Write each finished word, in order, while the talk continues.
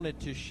Wanted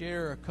to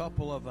share a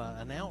couple of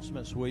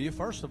announcements with you.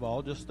 First of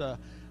all, just an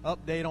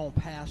update on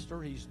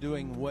Pastor. He's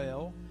doing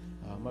well.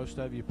 Most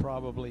of you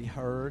probably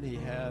heard he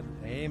had,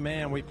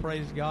 amen, we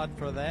praise God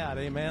for that,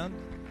 amen.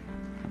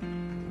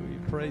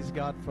 We praise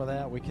God for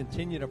that. We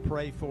continue to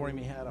pray for him.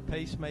 He had a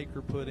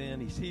pacemaker put in.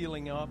 He's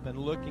healing up and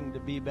looking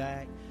to be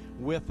back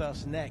with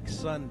us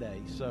next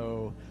Sunday.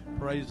 So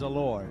praise the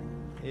Lord,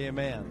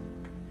 amen.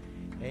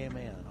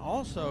 Amen.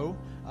 Also,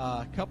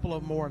 a couple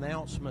of more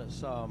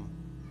announcements.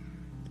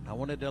 I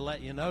wanted to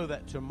let you know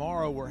that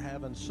tomorrow we're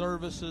having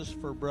services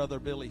for Brother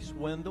Billy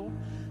Swindle.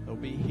 They'll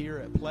be here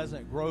at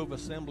Pleasant Grove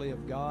Assembly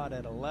of God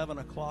at 11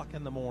 o'clock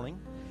in the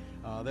morning.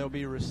 They'll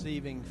be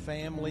receiving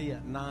family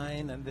at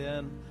 9, and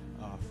then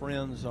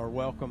friends are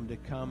welcome to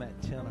come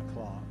at 10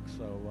 o'clock.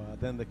 So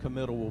then the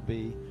committal will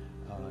be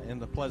in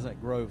the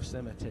Pleasant Grove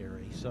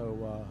Cemetery.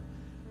 So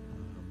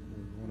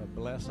we want to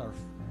bless our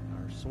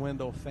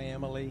Swindle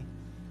family.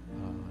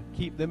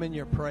 Keep them in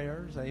your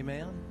prayers.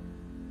 Amen.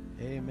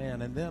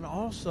 Amen. And then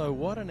also,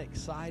 what an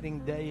exciting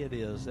day it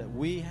is that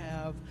we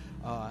have,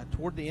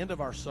 toward the end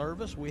of our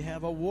service, we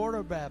have a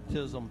water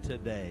baptism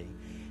today.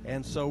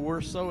 And so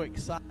we're so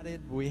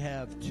excited. We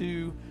have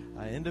two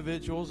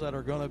individuals that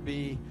are going to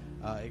be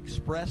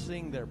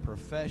expressing their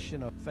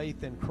profession of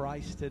faith in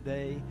Christ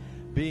today,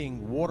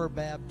 being water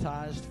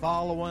baptized,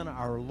 following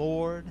our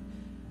Lord,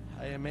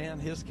 amen,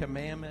 His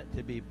commandment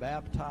to be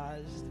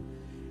baptized.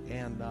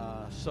 And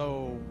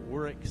so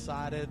we're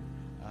excited.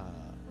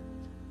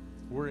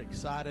 We're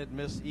excited.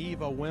 Miss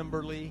Eva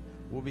Wimberly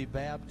will be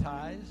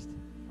baptized,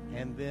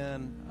 and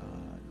then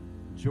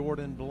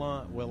Jordan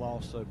Blunt will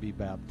also be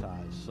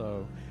baptized.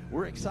 So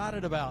we're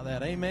excited about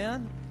that.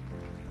 Amen?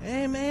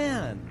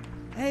 Amen.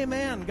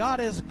 Amen.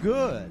 God is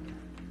good.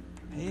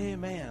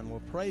 Amen.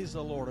 Well, praise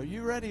the Lord. Are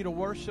you ready to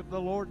worship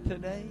the Lord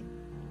today?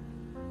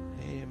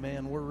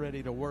 Amen. We're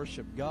ready to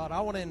worship God.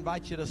 I want to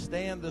invite you to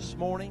stand this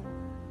morning.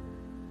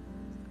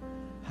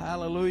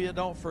 Hallelujah.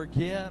 Don't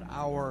forget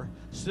our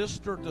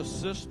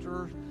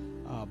sister-to-sister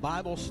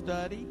Bible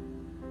study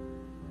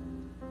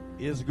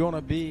is going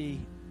to be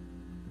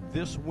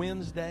this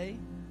Wednesday.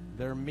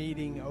 They're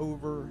meeting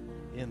over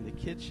in the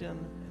kitchen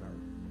in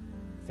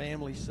our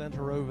family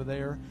center over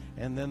there.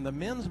 And then the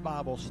men's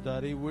Bible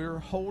study, we're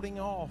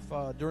holding off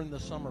during the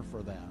summer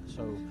for that.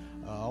 So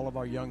all of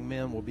our young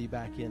men will be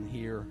back in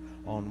here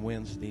on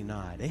Wednesday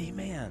night.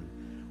 Amen.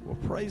 Well,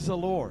 praise the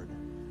Lord.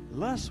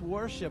 Let's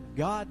worship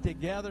God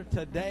together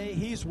today.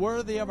 He's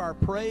worthy of our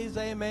praise.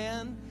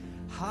 Amen.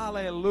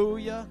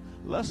 Hallelujah.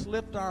 Let's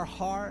lift our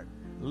heart,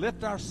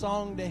 lift our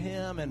song to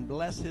Him, and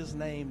bless His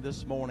name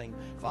this morning.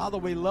 Father,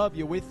 we love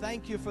You. We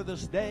thank You for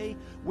this day.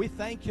 We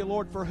thank You,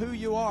 Lord, for who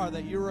You are,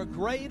 that You're a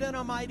great and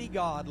a mighty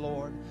God,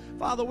 Lord.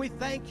 Father, we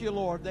thank You,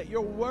 Lord, that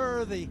You're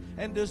worthy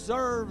and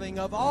deserving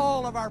of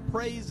all of our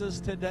praises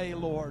today,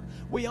 Lord.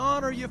 We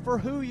honor You for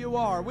who You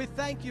are. We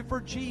thank You for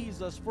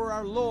Jesus, for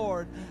our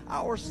Lord,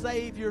 our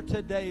Savior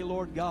today,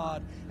 Lord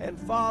God. And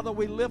Father,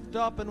 we lift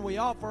up and we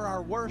offer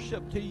our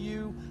worship to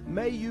You.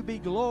 May You be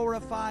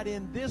glorified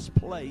in this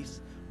place.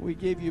 We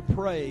give You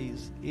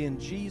praise in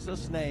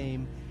Jesus'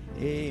 name.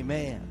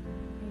 Amen.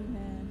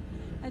 Amen.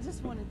 I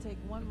just want to take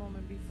one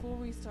moment before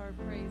we start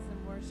praise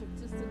and worship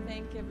just to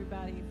thank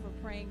everybody for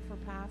praying for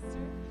Pastor.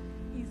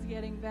 He's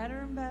getting better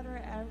and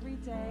better every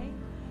day.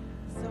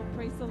 So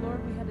praise the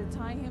Lord. We had to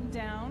tie him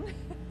down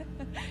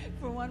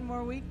for one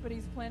more week, but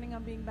he's planning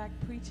on being back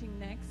preaching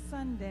next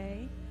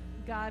Sunday.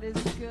 God is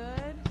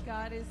good.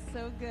 God is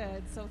so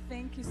good. So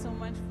thank you so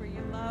much for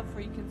your love,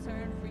 for your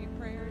concern, for your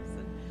prayers,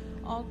 and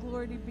all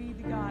glory be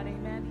to God.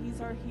 Amen.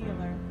 He's our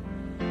healer.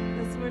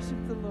 Let's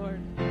worship the Lord.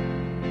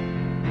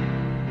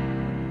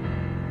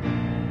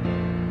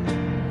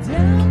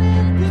 Down